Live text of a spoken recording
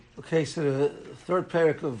Okay, so the third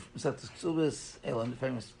parak of Kesubos,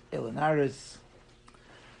 famous Iyun Shiur.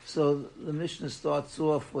 So the Mishnah starts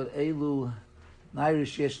off with Elu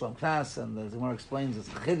Nairish Yeshlam Knas, and the Gemara explains it's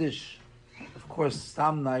a Chiddush. Of course,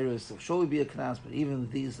 Stam Nairish will surely be a Knas, but even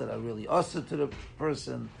these that are really usher to the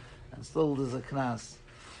person, and still there's a Knas.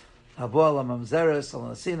 Haboal Mamzeres Al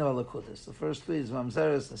Nasina Al Kutis. The first three is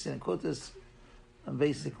Mamzeres, Nasina Kutis, and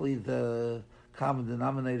basically the common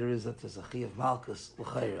denominator is that there's a Chi of Malchus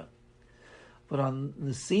L'Chayra. But on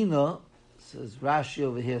Nasina, says Rashi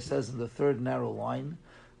over here says in the third narrow line,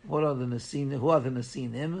 what are the Nasina? Who are the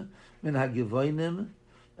Nasinim? Min HaGevoinim.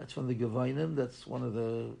 That's from the Gevoinim. That's one of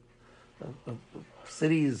the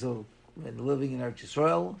cities of living in Eretz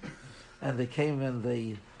Yisrael, and they came and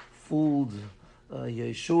they fooled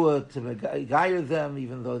Yeshua to beguile them,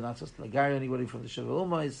 even though not just to beguile anybody from the Sheva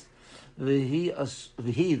Umais. The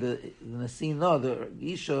Nasina, the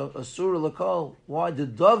Isha, Asura Lakal. Why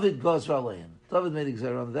did David Gazra Aleim? David made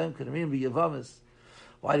Xer on them. Can be Yavamis.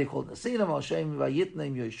 Why do you call it Nasina? Malshem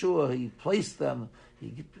Vayitnem Yeshua. He placed them.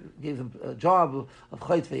 He gave them a job of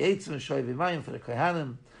Chayt Ve'etzim and Shoy V'mayim for the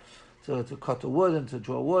Kohanim to cut the wood and to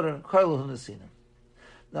draw water. Karlu Nasina.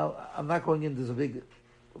 Now I'm not going in. There's a big.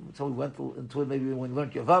 So we went into it maybe when we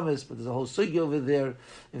learned Yavamis, but there's a whole sugi over there.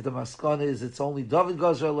 If the maskana is it's only David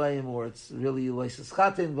Gazra Aleim, or it's really Leises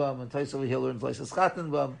Chatin Bam, and Tais over here learns Leises Chatin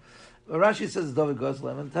Bam. Rashi says David Gazra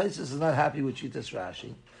Aleim, and Tais is not happy with Shitas Rashi.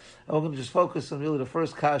 And we're going to just focus on really the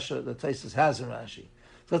first kasha that Tais has in Rashi.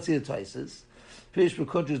 So let's see the Tais. Pish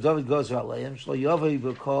B'Kuntrus David Gazra Aleim, Shlo Yavai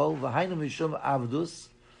B'Kol, V'Hainu Mishum Avdus,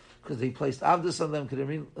 because they placed Avdus on them,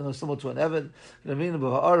 similar to an Evan,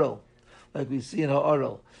 B'Ha'aral, like we see in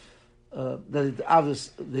Ha'aral, that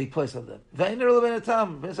Avdus they place on them. I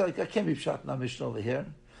can't be shot in our Mishnah over here.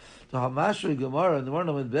 The Hamashri Gemara in the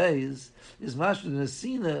Morning Beis is Mashri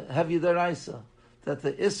Nesina have Yidaraisa, that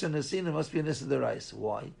the Isser Nesina must be an Isser Deraisa.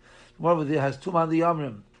 Why? The Gemara over there has two man the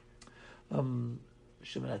Yamrim,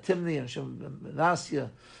 Shimon Atimni and Shimon Menasya,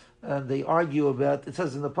 and they argue about. It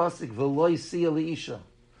says in the pasuk V'loi Sia Isha,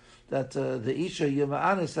 that the Isha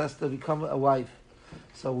Yema'anis has to become a wife.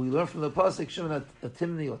 So we learn from the pasuk Shimon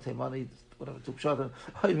Atimni or Teimani, whatever took shot on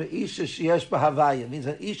Isha Sheyesh B'Havaya, means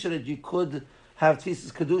an Isha that you could have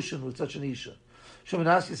Tfisis Kedushin with such an Isha. Shimon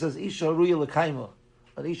Aski says Isha Ruya L'Kaima,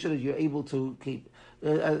 an Isha that you're able to keep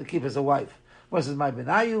as a wife. Where says my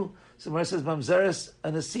Benayu, somewhere says Mamzeres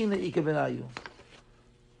and Asina Ika Benayu.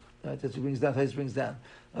 That's what he brings down. He brings down.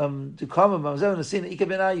 To come and Mamzeres and Asina Ika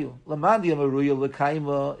Benayu. Lamandiam Ruya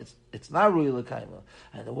L'Kaima. It's not Ruya L'Kaima,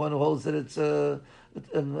 and the one who holds that it's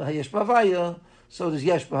Yesh B'Havaya, so there's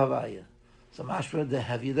Yesh B'Havaya. So Mashra the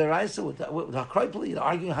heavy the Raisa with Hakripli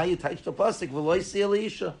arguing how you touch the plastic v'loy see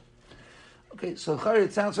Elisha. Okay, so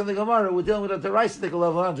it sounds from the Gemara we're dealing with the Raisa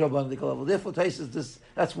level and Draban level. Therefore, this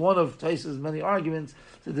that's one of Taisa's many arguments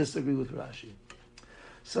to disagree with Rashi.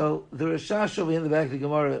 So the Rashash over in the back of the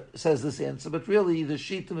Gemara says this answer, but really the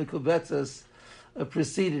Shita Mikubetzas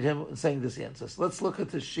preceded him in saying this answer. So let's look at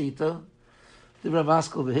the Shita, the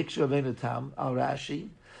Ramaskal v'Hiksha Avenu Tam al Rashi,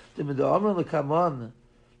 the Midah L'Kamon.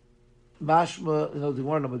 Mashma, the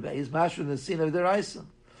word number is Mashma Nasina of the Raisa.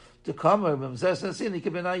 To come, Mamzes Nasina,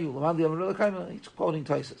 Kibenayu, Lamandi Amrul Kaima, he's quoting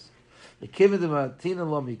Taisus. The Kivid Matina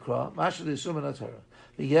Lomikra, Mashma the Suman Atara.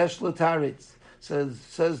 The Yesh Lataritz says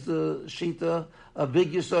the Shita, a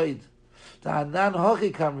big Yisoid. Ta'anan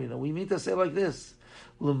Hochi Kamrina, we mean to say like this.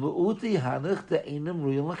 L'mu'uti Hanich the Einam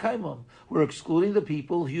Ruyal Lakaimam. We're excluding the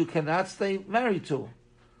people who you cannot stay married to.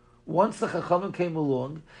 Once the Chachamim came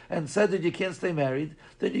along and said that you can't stay married,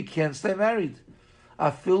 then you can't stay married.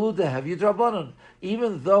 Afilu dehevi drabanan,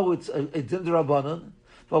 even though it's a din drabanan,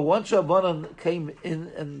 but once Rabbanan came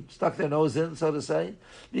in and stuck their nose in, so to say,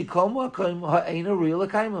 become ha'ena real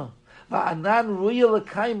akaima. Va'anan real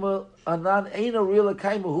akaima, anan ena real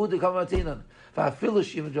akaima hu dekamatinan. Va'afilu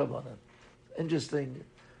shim drabanan. Interesting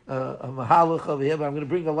mahalach over here, but I'm going to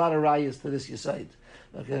bring a lot of rayas to this yesayid.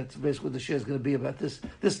 Okay, that's basically what the share is going to be about this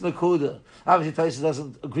nakuda. Obviously, Taisa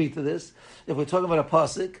doesn't agree to this. If we're talking about a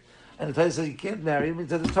pasuk, and the Taisa says you can't marry, it means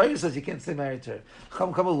that the Torah says you can't stay married to her.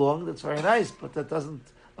 Come along, that's very nice, but that doesn't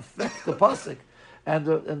affect the pasuk. And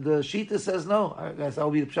the Shita says no. Guys,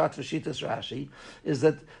 I'll be the pshat for Shita's Rashi. Is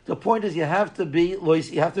that the point is you have to be able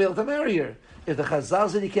to marry her. If the Chazal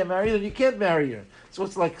said you can't marry her, then you can't marry her. So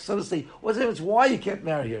it's like, so to say, what's the difference? Why you can't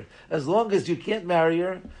marry her? As long as you can't marry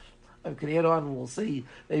her. I can add on, we'll see.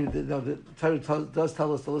 Maybe the Torah does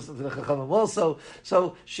tell us to listen to the Chachamim also.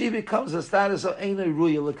 So she becomes a status of Eina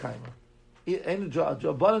Ruya L'Kaima.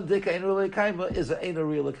 Jabanan Dika Eina Ruya L'Kaima is an Eina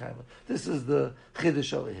Ruya L'Kaima. This is the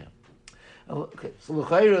Chiddush over here. Okay, so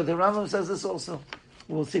L'Chayra, the Rambam says this also.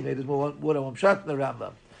 We'll see, maybe there's more than one shot in the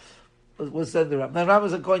Rambam. was said the Ram. Now, Ram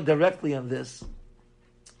isn't going directly on this,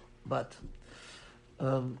 but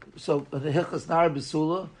so the Hilchas Nar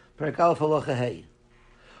Besula Perikal Halacha Hey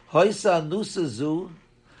Hoisa Nusa Zu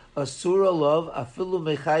Asura Love Afilu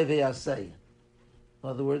Mechai Ve'asei. In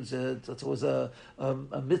other words, it was a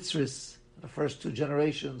mitzvah, the first two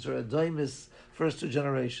generations, or a doimis, first two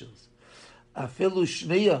generations. Afilu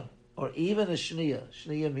shniya, or even a shniya.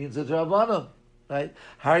 Shniya means a drabana, right?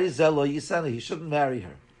 Hari zelo yisana, he shouldn't marry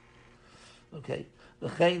her. Okay. Now,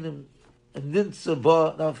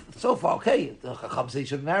 so far, okay, the Chacham say he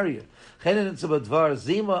should marry her. Chenin nitzah b'dvar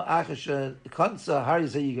zima achasha kansa hari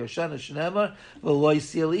ze yigershana shnemer v'loy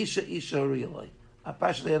sialisha isha hariyaloi. I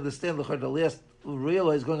partially understand the last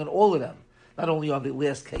realize is going on all of them, not only on the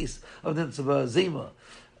last case of Nitzah Zima,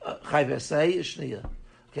 Chayvesei Shniya.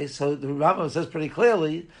 Okay, so the Rambam says pretty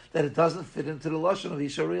clearly that it doesn't fit into the lashon of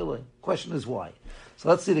Isha really. Question is why. So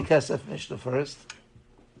let's see the Kesef Mishnah first.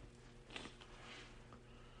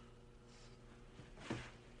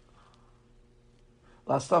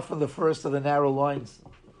 I'll start from the first of the narrow lines.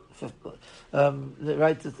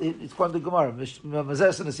 Right, it's called the Gemara. Now the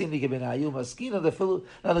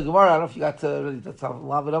Gemara, I don't know if you got to the top of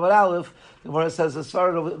Lamed Aleph. The Gemara says as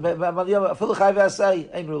far as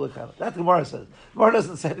that Gemara says. Gemara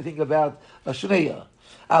doesn't say anything about a Shneya.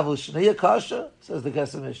 Avul Shneya Kasha says the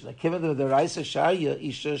Kesef Mishnah. Given the Raisa Shaya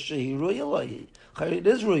Isha Shehi Ruya Loyi. It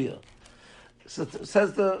is Ruya. So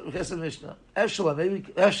says the Kesef Mishnah. Eshla, maybe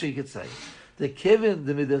actually you could say the Kivin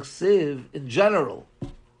the Midachsiv in general.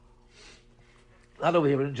 Not over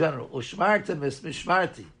here, but in general, Ushmarta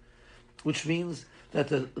Mishmarti, which means that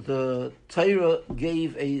the Torah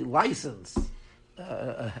gave a license,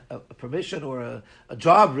 a permission, or a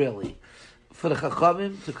job really, for the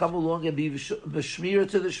Chachamim to come along and be B'shmira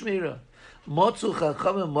to the Shmira. Motzu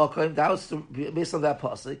Chachamim Mokaim, that was based on that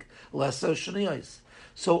pasuk, lesser Shniyos.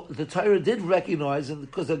 So the Torah did recognize, and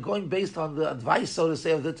because they're going based on the advice, so to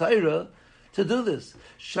say, of the Torah, to do this.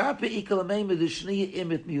 So now he's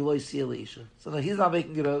not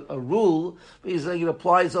making it a rule, but he's saying it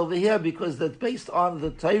applies over here because that's based on the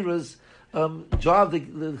Torah's job,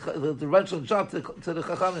 the directional job to the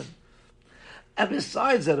Chachamim. And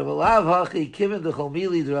besides that, we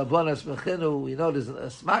know there's a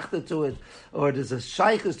smachta to it, or there's a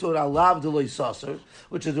shaykhis to it, alav deloy saser,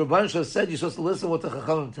 which is Rabban Shah said you're supposed to listen to what the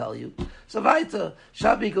Chachamim tell you. So vaita,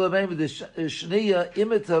 shabi kalameim the shniya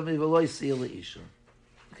imita miveloy siyla isha.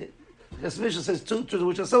 Okay, the Mishnah says two truths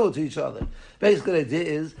which are similar to each other. Basically, the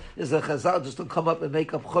idea is that Chazal just don't come up and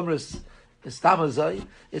make up chumras istamazai.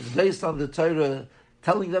 It's based on the Torah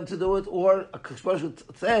telling them to do it, or a Kesubos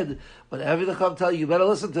said, whatever the Chacham tell you, you better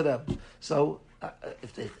listen to them. So,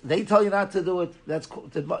 if they tell you not to do it, that's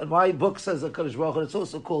in my book says the Kadosh Baruch Hu, it's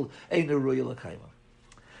also called Ein Ruya L'Kaima.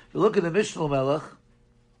 If you look at the Mishnah Melech,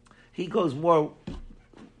 he goes more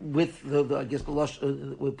with the I guess the lush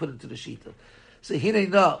we'll put into the Shita. So Hinei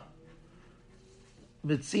Na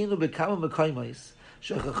Mitzinu B'Kama Mekaimais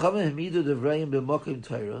Shechachamim Hamidu Devreim B'Mokim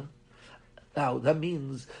Torah. Now that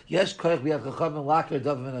means yes, correct. We have chachamim laker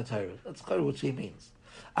davim in a Torah. That's what he means.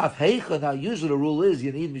 Af heicha. Now usually the rule is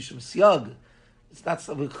you need mishum siag. It's not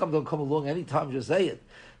something don't come along anytime you say it.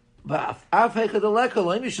 But af heicha the leker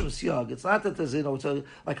loy mishum siag. It's not that there's it's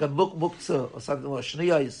like a muktzah or something or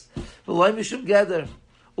shniyais. But loy mishum gather.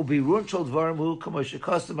 Ubi run chol dvarim hu kamosh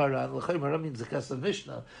kastamaran. L'chayim means the Kesef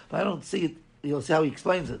Mishnah. But I don't see it. You'll see how he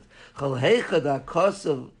explains it. Chol heicha da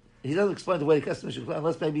kasav. He doesn't explain the way the Kesef Mishnah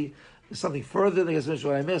unless maybe something further than the Kesef Mishnah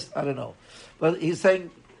what I missed, I don't know. But he's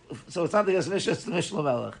saying, so it's not the Kesef Mishnah, it's the Mishnah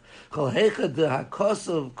Melech. Kol heicha de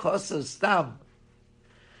kosav stam,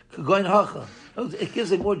 kagoin hacha. It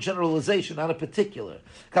gives a more generalization, not a particular.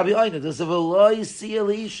 Kabi oina, there's a veloy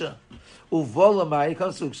siyel isha. Uvolamai, it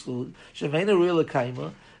comes to exclude, shemeina ruya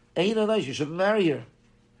l'kaima, ein anais, you shouldn't marry her.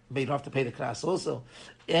 But you don't have to pay the kras also.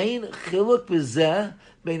 Ein chiluk b'zeh,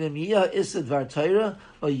 beinem yiyah issa dvar Torah,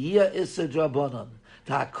 or yiyah issa drabanan. If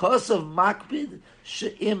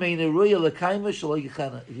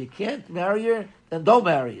you can't marry her, then don't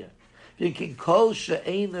marry her. If you can call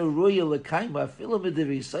she'eina ruya l'kaima, filu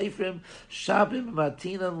midivri seifrim, shabim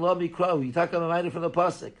matinan lo mikra. You talk about from the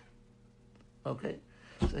pasuk. Okay,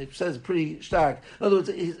 so it says pretty stark. In other words,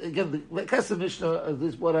 again, the Kesef Mishnah,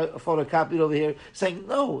 this is what I photocopied over here, saying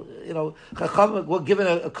no. Chacham were given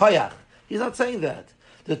a koyach. He's not saying that.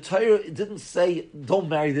 The Torah didn't say don't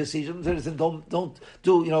marry this Isha. It didn't say don't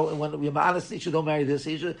do when you're honest Isha, don't marry this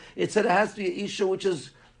Isha. It said it has to be an Isha which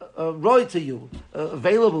is roy to you,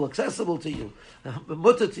 available, accessible to you,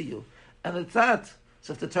 mutter to you, and it's not.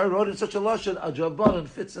 So if the Torah wrote in such a lashon, a drabanan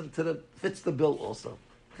fits the bill also.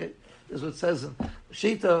 Okay, This is what it says in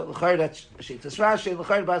Shita, l'chayr that Shita's Rashi,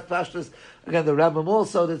 l'chayr bas pashtus. Again, the Rambam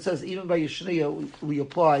also that says even by Yishniya we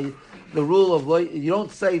apply the rule of you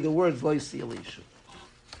don't say the words lo yisi elisha.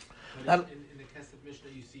 But in the Kesef Mishnah,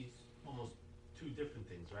 you see almost two different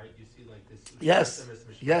things, right? You see like this. Yes.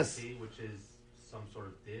 Which is some sort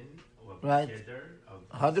of din or right.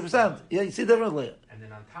 Of 100%. Yeah, you see differently. And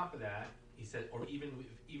then on top of that, he said, or even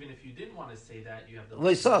if you didn't want to say that, you have the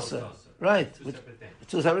Loisasa. Right.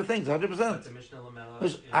 Two separate things. 100%. But the Mishnah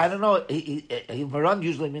Lamela. I don't know. Maran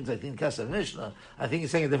usually means I think Kesef Mishnah. I think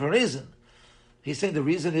he's saying a different reason. He's saying the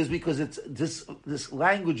reason is because it's this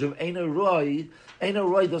language of Eina Roy. Eina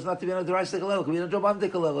Roy does not have to be on a Deraisa level. It could be on a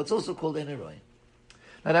Jobandik level. It's also called Eina Roy.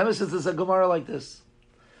 Now, that says there's a Gemara like this.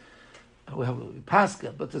 We have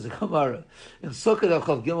Pascha, but there's a Gemara in Sukkah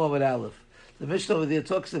Chav Gimel with Aleph. The Mishnah over there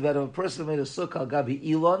talks about if a person made a sukkah al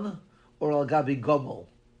gabi Elon or al gabi Gomel.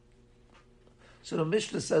 So the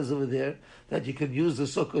Mishnah says over there that you can use the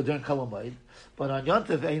sukkah during Kalamayid, but on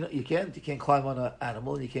Yontif you can't. You can't climb on an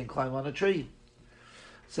animal and you can't climb on a tree.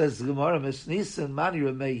 Says the Gemara, Misnis and Mani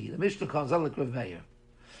Ramei. The Mishnah comes out like Rav Meir.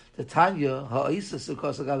 The Tanya ha'isa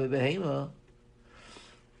sukkah al gabi behema.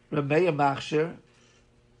 Rav Meir machsher.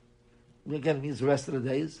 Again, it means the rest of the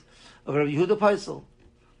days of Rav Yehuda Paisel.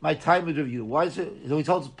 My time of review. Why is it? He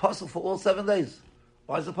told us possible for all 7 days.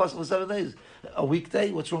 Why is it possible for 7 days? A weekday?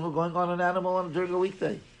 What's wrong with going on an animal during a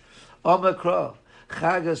weekday? Omakra.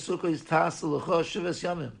 Chaga sukkah is tasel l'cha shivas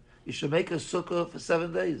yamim. You should make a sukkah for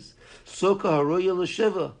 7 days. Sukkah haruya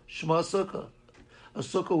l'shiva. Shema sukkah. A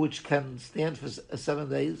sukkah which can stand for 7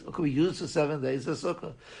 days, or can be used for 7 days, a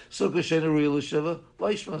sukkah. Sukkah shein haruya l'shiva.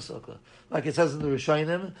 Loishma sukkah. Like it says in the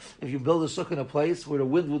Rishonim, if you build a sukkah in a place where the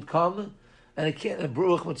wind would come, and it can't, and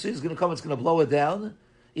Baruch Mitzvah is going to come, it's going to blow it down.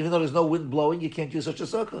 Even though there's no wind blowing, you can't use such a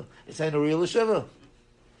sukkah. It's ain't a real shiva.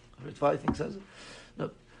 I think says it.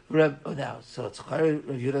 No, now, so it's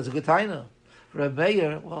Rav has a good taina. Reb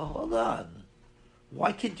Meir, well, hold on.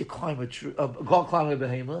 Why can't you climb a tree? Go climb a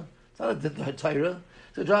behema? It's not a Torah.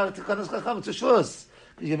 It's a shvus.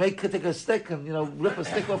 You take a stick and rip a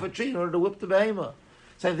stick off a tree in order to whip the behema.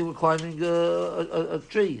 Same thing with climbing a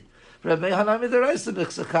tree. Reb Meir hanami deraisa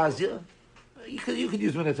michsachazia. You can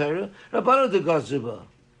use Minatayra. Rabbanu de Gazriba.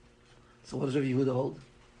 So what does Rav Yehuda hold?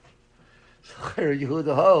 Rav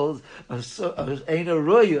Yehuda holds Ein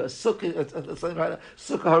Haruya, Sukkah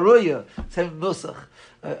Haruya, same Nusach.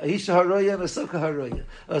 A Isha Haruya and a Sukkah Haruya.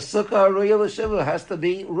 A Sukkah Haruya l'Shiva has to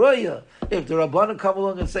be Ruya. If the Rabbanu come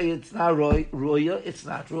along and say it's not Ruya, it's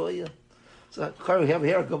not Ruya. So we have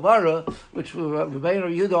here a Gemara, which Rav Meir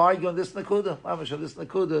and Yehuda argue on this Nakuda. Mamash on this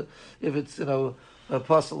Nakuda, if it's a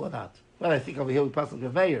apostle or not. Well, I think over here we pass like a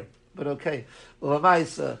mayor, but okay. Well,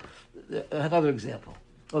 another example.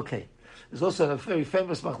 Okay. There's also a very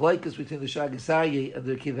famous machlokes between the Shagasaryi and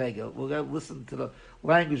the Kivega. We'll go listen to the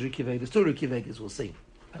language of Kivega. There's 2 Kivegas, we'll see.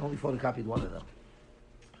 I only photocopied one of them.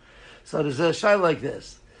 So there's a shy like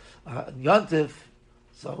this. Yontif,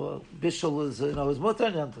 so Bishul is, is mutter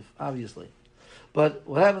and Yontif, obviously. But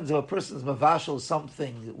what happens if a person is mavashal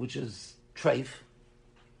something which is treif?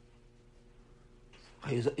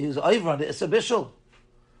 He's over on it. It's a bishul.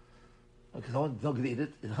 Because no one can eat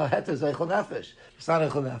it. No heter is eichel nefesh. It's not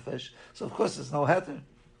eichel nefesh. So of course there's no heter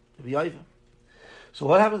to be over. So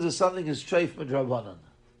what happens if something is treif midrabanan?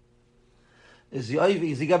 Is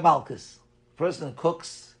he got malchus? A person that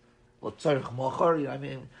cooks, tzarich mochar.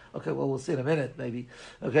 Okay, well we'll see in a minute maybe.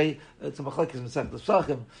 Okay, it's a machlekes in the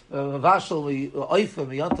Pesachim. Vashal mi oifa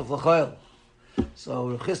mi yontav l'chayil.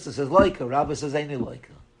 So Chisda says loika. Rabbi says ain't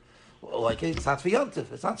loika. Like it's not for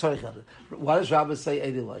Yontif, it's not Tzarech Yontif. Why does Rabbi say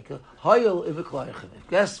Eidei Laika? Hayil Iveklayachim. If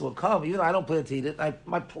guests will come, even though I don't plan to eat it,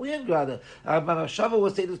 my plan rather, my Shava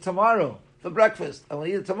was to eat it tomorrow for breakfast. I want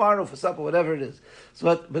to eat it tomorrow for supper, whatever it is.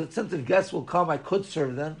 So, but since if guests will come, I could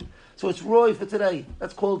serve them. So it's Roy for today.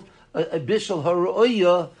 That's called a Bishul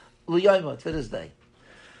Haroya L'Yayma for this day.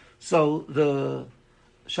 So the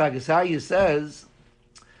Shagasarya says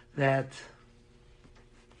that.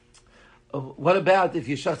 What about if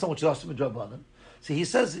you shot someone to Ashtam Drabanan? See, he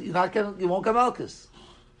says you won't get malchus.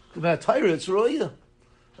 It's roya.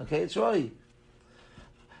 Okay, it's roya.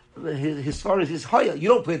 As far as his haya, you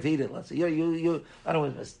don't plan to eat it. Let's say you. I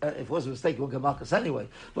don't know if it was a mistake, you won't get malchus anyway.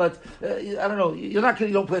 But I don't know. You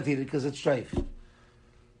don't plan to eat it because it's treif.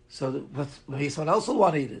 So, but maybe someone else will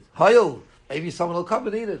want to eat it. Hayil, maybe someone will come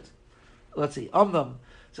and eat it. Let's see. So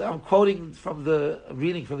I'm quoting from the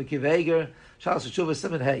reading from the Kiveger, Shalas Tshuva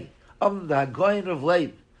Simon Hey. The Hagoyin of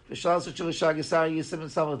Leib, the Shalas Tshuva Shagasari Yisim and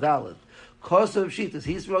Samadalad. Cost of Shitas,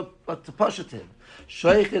 he's wrote to Pashat him.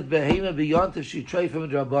 Shoichet behema beyond if she treif him in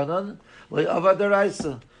Rabbanon, lay ava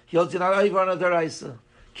deraisa. He holds you not over on a deraisa.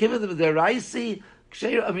 Given the deraisi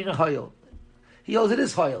ksheir amina hoil. He holds it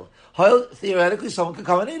is hoil. Hoil, theoretically, someone can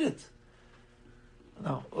come and eat it.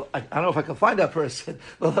 No, I don't know if I can find that person.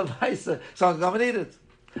 Well, the Maisa, someone can come and eat it.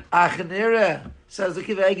 Achnere says the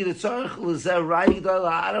Kivegi the Tzorch L'Zer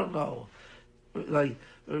I don't know. Like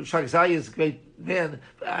Shachne is a great man,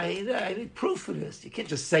 but I need proof for this. You can't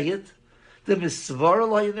just say it. The Misvara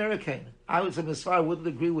L'Yanera came. I would say Misvara, I wouldn't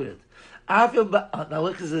agree with it. Now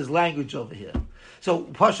look at his language over here. So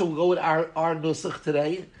Pasha will go with our nusach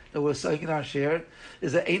today that we're saying in our share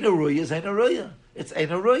is that Ein Aruya is Ein Aruya. It's Ein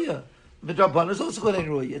Aruya. Midrabban is also called Ein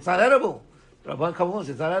Aruya. It's not edible. Rabban come along,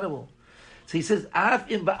 it's not edible. So he says,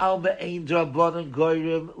 Af im ba'al me'ein drabbanan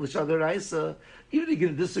goyrim l'shadar Isa. Even if you're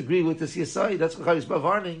going to disagree with this Yisai, that's what he's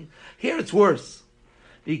warning. Here it's worse.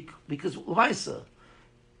 Because Isa,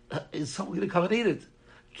 is someone going to come and eat it?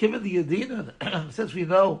 Given the Yadina, since we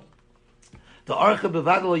know the Archa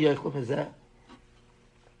bevadal yechlim is that.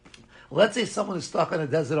 Let's say someone is stuck on a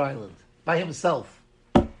desert island by himself,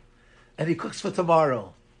 and he cooks for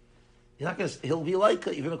tomorrow. You're not going he'll be like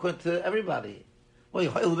it, even according to everybody. Well,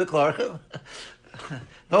 he'll be Archa.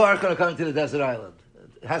 No Archa coming to the desert island.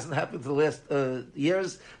 It hasn't happened for the last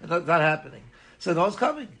years, and not happening. So no one's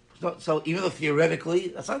coming. So even though theoretically,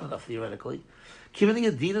 that's not enough theoretically. Given the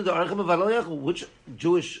Yadina, the Archa bevadal yechlim, which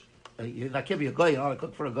Jewish that can't be a guy. You don't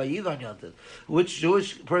cook for a guy either on Yontif. Which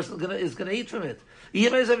Jewish person is going to eat from it? I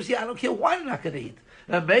don't care why they're not going to eat.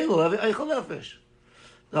 And Melo have eichel nefesh.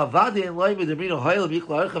 Now vadi and loy medemrino hoyel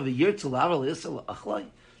bikla archav the year to lavel isel achlay.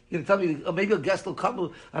 You're going to tell me maybe a guest will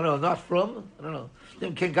come. I don't know, not from. I don't know.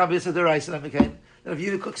 Then can come visit their rice and McCain. And if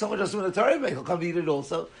you cook someone just from the Torah, he'll come eat it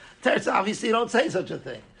also. Teretz obviously you don't say such a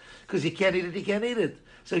thing because you can't eat it. You can't eat it.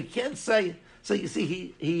 So you can't say. So you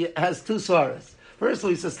see, he has two svaras. First of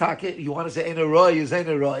all, he says, "Take, you want to say Ein Roy is Ein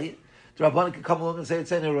Roy." The Rabbanan can come along and say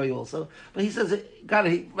it's Ein Roy also. But he says,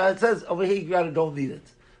 it says over here, you don't need it.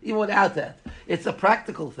 Even without that. It's a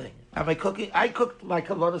practical thing. Am I cooking? I cooked my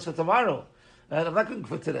kavanas for tomorrow. And I'm not cooking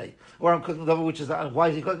for today. Or I'm cooking whatever, which is, why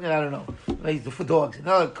is he cooking it? I don't know. For dogs. He's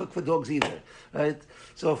not allowed to cook for dogs either. Right?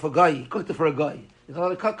 So for a guy, he cooked it for a guy. He's not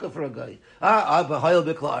allowed to cook it for a guy.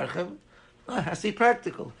 It has to be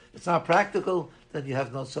practical. If it's not practical, then you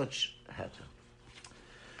have no such heter.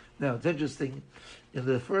 Now, it's interesting. In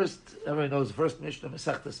the first, everyone knows the first Mishnah,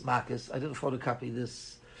 Mesechtes Makis. I didn't photocopy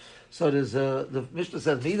this. So there's the Mishnah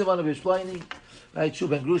says, "Midavan of Yishplaini, right? Shu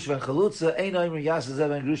ben Grusha ben Chalutza, Ein Oimer Yasser Zeh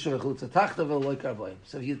ben Grusha ben Chalutza, Tachta ve'Loi Karboim."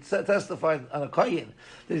 So if you testify on a koyin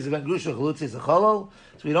that he's a ben Grusha Chalutza, he's a cholol.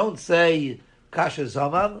 So we don't say Kasher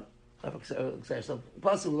Zaman.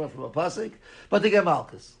 Pasuk, we learn from a pasuk, but they get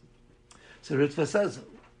Malchus. So Ritva says,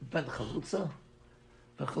 Ben Chalutza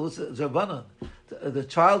is Rabbanan. The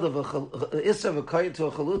child of a Issa of a Kayin to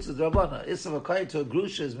a Chalutza is Rabbanan. Issa of a Kayin to a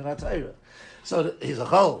Grusha is Minatayra. So he's a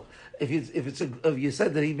Chol. If you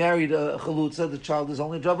said that he married a Chalutza, the child is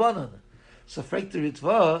only Rabbanan. So Freik to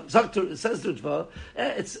Ritva, says to Ritva,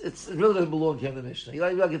 it really doesn't belong here in the Mishnah. You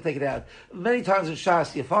can take it out. Many times in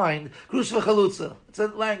Shas you find Grusha Chalutza. It's a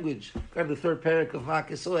language. Kind of the third parak of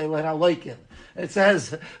Makis I like it. It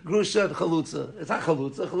says Grusha and Chalutza. It's not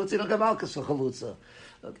Chalutza. Chalutza, you don't get Malchus for Chalutza.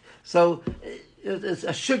 Okay. So it's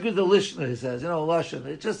a sugar delishna, he says, Lashon.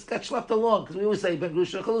 It just got schlepped along, because we always say Ben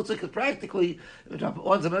Grusha and Chalutza, because practically,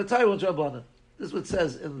 one's a Minatayr, one's Rabbanan. This is what it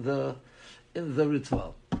says in the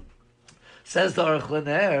ritual. Says the Aruch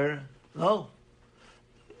LaNer, no.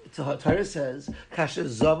 The Torah says, Kasher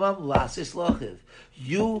Zamam Lasis Lachiv.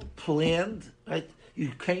 You planned, right? You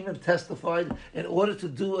came and testified in order to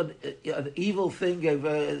do an evil thing.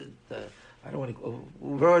 I don't want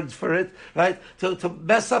words for it, right? To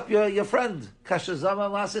mess up your friend. Kasher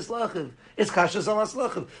Zamam Lasis Lachiv. It's Kasher Zamam Lasis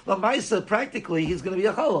Lachiv. Lamaisa, practically, he's going to be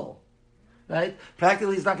a chalal, right?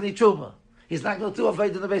 Practically, he's not going to eat truma. He's not going to do a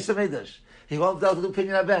vaid in the Beis HaMikdash. He won't be able to do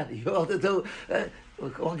Pinyin Aben. He won't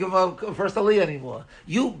give him a first aliyah anymore.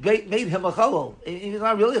 You made him a chalal. He's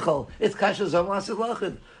not really a chalal. It's kasher zam lasid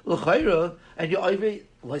lachid l'chayra, and you're over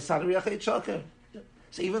l'sadar yachet shaker.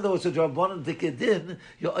 So even though it's a drabanan dikadin,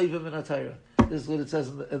 you're over minatayra. This is what it says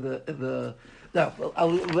in the. Now I'll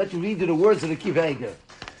let you read the words of the Weinberger.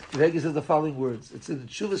 Weinberger says the following words. It's in the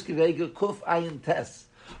Shuvas Weinberger Kuf Ayin Tes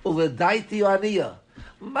Uledaiti Aniyah.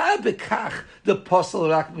 Ma bekach the apostle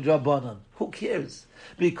rak midrabanan. Who cares?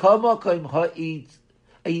 Bikama kaim ha'id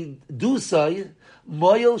dusay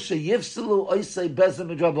moyel sheyivselu oisay bezem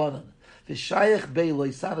midrabanan. V'shayich bei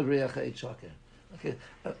loisana v'reach ha'etchaker. Okay,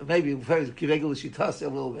 maybe very kiregel shitasi a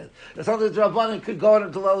little bit. That's how the drabanan could go on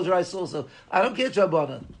into Lala's rice also. I don't care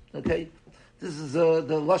drabanan. Okay, this is the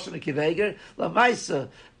lashon of Weinberger. La Maisa,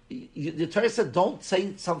 the Torah said don't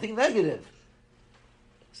say something negative.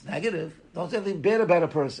 It's negative. Don't say anything bad about a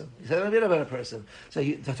person. You say anything bad about a person. So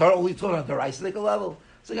the Torah only taught on the Raislik level.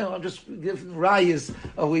 So I'm just giving rayas.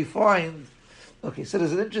 We find. Okay, so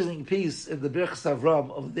there's an interesting piece in the Birchas Avram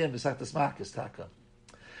of the Mesachtas Makos Taka.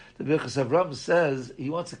 The Birchas Avram says he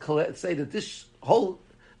wants to say that this whole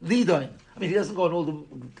Nidain, I mean, he doesn't go on all the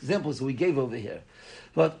examples that we gave over here,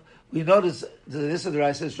 but we notice that this is the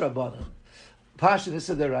Raisa is Rabbanan. Pasha this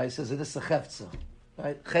is the Raisa is a Chefza.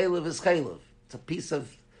 Right? Chaylev is Chaylev. It's a piece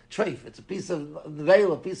of treif. It's a piece of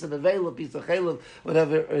nevela, a piece of nevela, a piece of chaylev,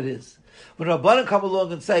 whatever it is. When Rabbanan come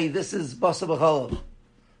along and say, this is basa b'chalav,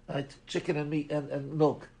 right? Chicken and meat and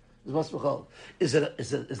milk is basa b'chalav. Is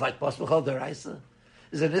it like basa b'chalav deraisa?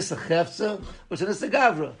 Is it nissa chefza? Or is it nissa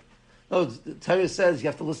gavra? No, the Torah says you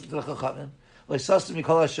have to listen to the chachamim. Right?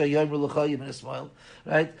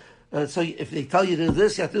 So if they tell you to do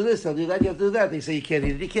this, you have to do this. They'll do that, you have to do that. They say you can't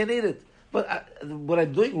eat it, you can't eat it. But what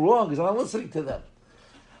I'm doing wrong is I'm not listening to them.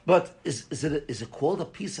 But is it called a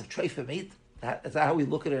piece of treif meat? Is that how we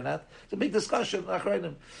look at it or not? It's a big discussion. Rav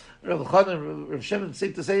Chanan, Rav Shimon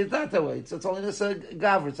seem to say it's not that way. It's only this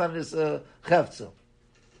gavr, it's not this chefza.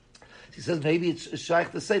 He says maybe it's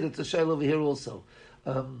shaykh to say that the shayla over here also.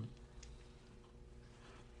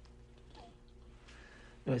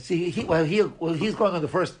 See, he's going on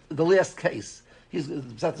the last case. He's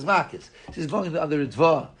Psatas Makos. He's going on the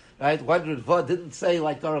Ritva, right? Why the Ritva didn't say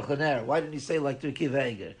like Darach Haner? Why didn't he say like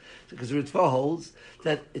Weinberger? Because the Ritva holds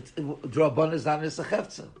that Drabban is not a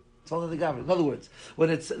chefza. It's only the government. In other words,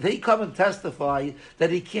 when they come and testify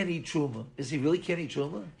that he can't eat truma, is he really can't eat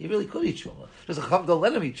truma? He really could eat truma. Does a chum don't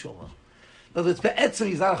let him eat truma? In other words, be'etzim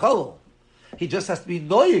he's not a chalal. He just has to be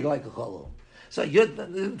noyig like a chalal. So you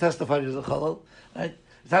didn't testify as a chalal, right?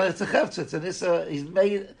 It's a chefza. He's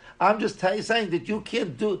made. I'm just saying that you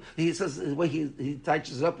can't do. He says the way he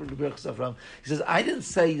touches it up in the Birchas Avram. He says, I didn't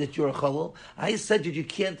say that you're a chalal. I said that you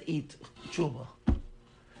can't eat truma. He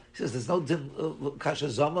says there's no kasha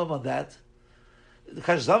zamam on that. The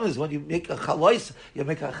kasha zamam is when you make a chalois, you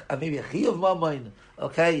make maybe a chiyav mamain,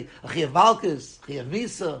 okay, a chiyav malchus, chiyav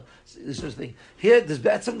misa, this sort of thing. Here there's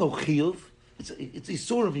betzim no chiyav. It's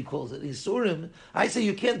isurim, he calls it isurim. I say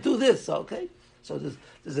you can't do this, okay. So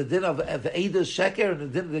there's a din of Eidah Sheker and a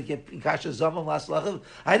din that get Kasha Zamam last lachav.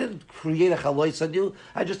 I didn't create a chalois on you.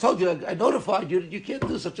 I just told you, I notified you that you can't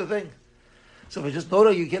do such a thing. So if I just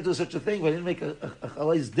notified you can't do such a thing, but I didn't make a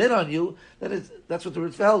chalois din on you, then that's what the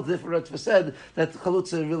Ritva held. The Ritva said that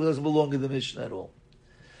chalutza really doesn't belong in the Mishnah at all.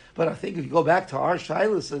 But I think if you go back to our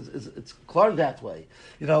shilas, it's clear that way.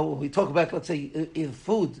 You know, when we talk about, let's say, in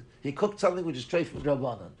food, he cooked something which is treif from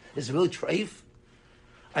Rabbanan. Is it really treif?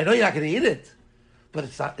 I know you're not going to eat it. But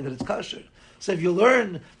it's not. But it's kosher. So if you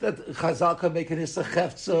learn that Chazal can make an issa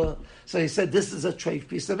chefza, so he said this is a treif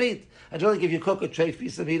piece of meat. And generally, if you cook a treif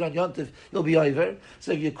piece of meat on Yontif, you'll be over.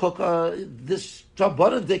 So if you cook this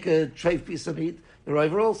Rabbanan dik a treif piece of meat, you're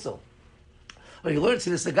over also. When you learn to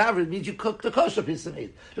this agavra, it means you cooked a kosher piece of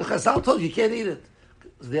meat. The Chazal told you can't eat it.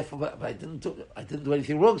 Therefore, I didn't do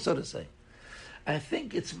anything wrong, so to say. I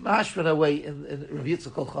think it's mashman away in Rav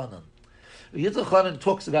Yitzchak Chanan. Yitzchak Chanan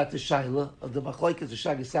talks about the shaila of the machlokes, the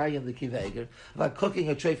shagisai and the kiveger, about cooking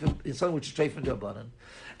a treif, something which is treif and rabbanan,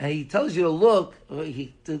 and he tells you to look.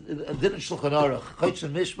 He didn't Shulchan Aruch, Chaytz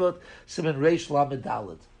and Mishpat, Siman Reish Lamed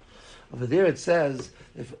Daled. Over there it says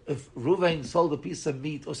if Ruvain sold a piece of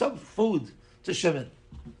meat or some food to Shimon,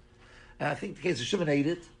 and I think the case of Shimon ate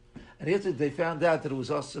it, and after they found out that it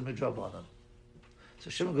was also midrabanan. So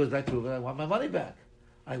Shimon goes back to Ruvain, I want my money back.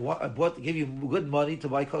 I gave you good money to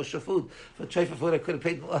buy kosher food. For treif food, I could have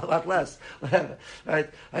paid a lot less. Whatever, right?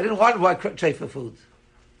 I didn't want to buy treif food.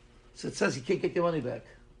 So it says you can't get your money back.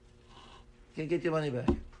 You can't get your money back.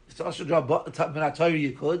 It's also Torah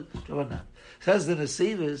you could. It says the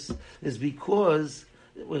Nesivis is because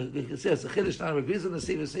it says the Chiddush now agrees on the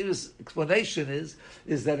Nesivis. Nesivis explanation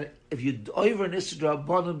is that if you over an Isra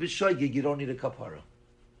Rabbanan b'shoigig, you don't need a kapara.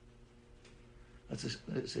 That's a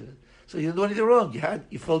So you didn't do anything wrong.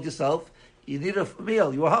 You filled yourself. You needed a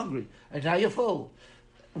meal. You were hungry, and now you're full.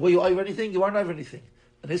 Were you over anything? You weren't over anything.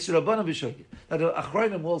 And it's Rabbanan b'shoigig. Now the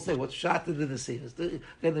Achrayim will say what's shot in the Nesivis. Again,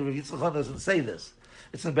 the Rav Yitzchak doesn't say this.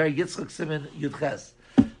 It's in Bar Yitzchak Siman Yudches.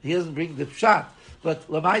 He doesn't bring the pshat, but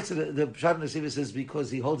Lamaitza the pshat in the Nesivis is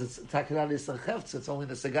because he holds it's takeran is a chefza. It's only in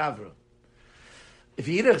the segavra. If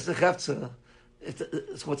you eat a chefza,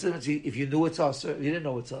 it's what's in it. If you knew it's also, if you didn't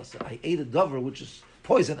know it's also. I ate a dover which is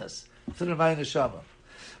poisonous. It's in my neshama.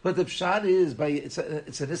 But the pshat is it's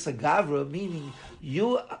an issa gavra, meaning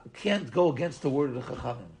you can't go against the word of the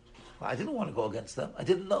chachamim. Well, I didn't want to go against them. I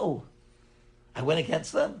didn't know. I went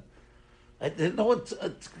against them. I didn't know what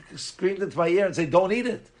screamed into my ear and said, "Don't eat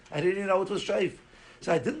it." I didn't even know it was treif.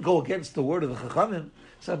 So I didn't go against the word of the Chachamim.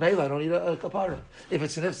 So maybe I don't need a kapara. If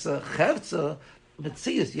it's an ifsa chevtza,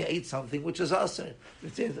 Metzias, you ate something which is aser,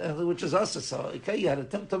 which is aser. So okay, you had a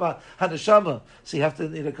timtama haneshama, so you have to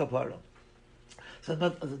need a kapara. So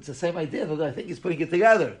it's the same idea, but I think he's putting it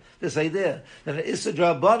together. This idea that an issa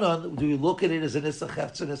drabanan, do we look at it as an issa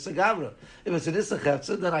chefza and issa gavra? If it's an issa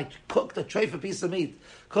chefza, then I cooked a treifa piece of meat.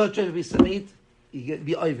 Cook a treifa piece of meat, you get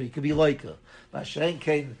be over. You can be loika. Mashain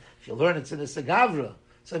kain. If you learn it's an issa gavra.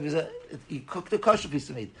 So if you cook the kosher piece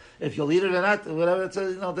of meat, if you'll eat it or not, whatever,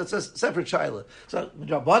 that's a separate shaila. So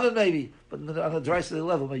drabanan maybe, but on a dry city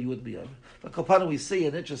level, maybe you wouldn't be over. But Kopana, we see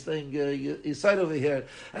an interesting side over here,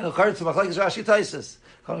 and according to Machlekes Rashi Taisus,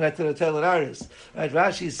 coming back to the Taylor Aris, right?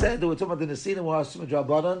 Rashi said that we're talking about the Nesinim was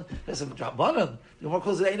drabanan. They said drabanan. The more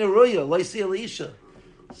calls it ain't a ruya, loisi elisha.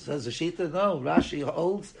 Says the Shita, no. Rashi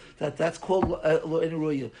holds that that's called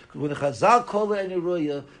enuruya. When the Chazal call it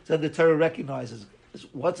enuruya, then the Torah recognizes.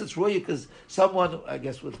 What's its ruya? Because someone, I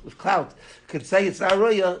guess, with clout, could say it's not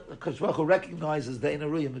ruya, because Baruch Hu recognizes the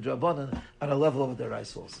enuruya midrabanan on a level of their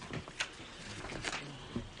rice sauce.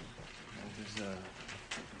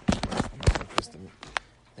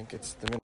 I think it's the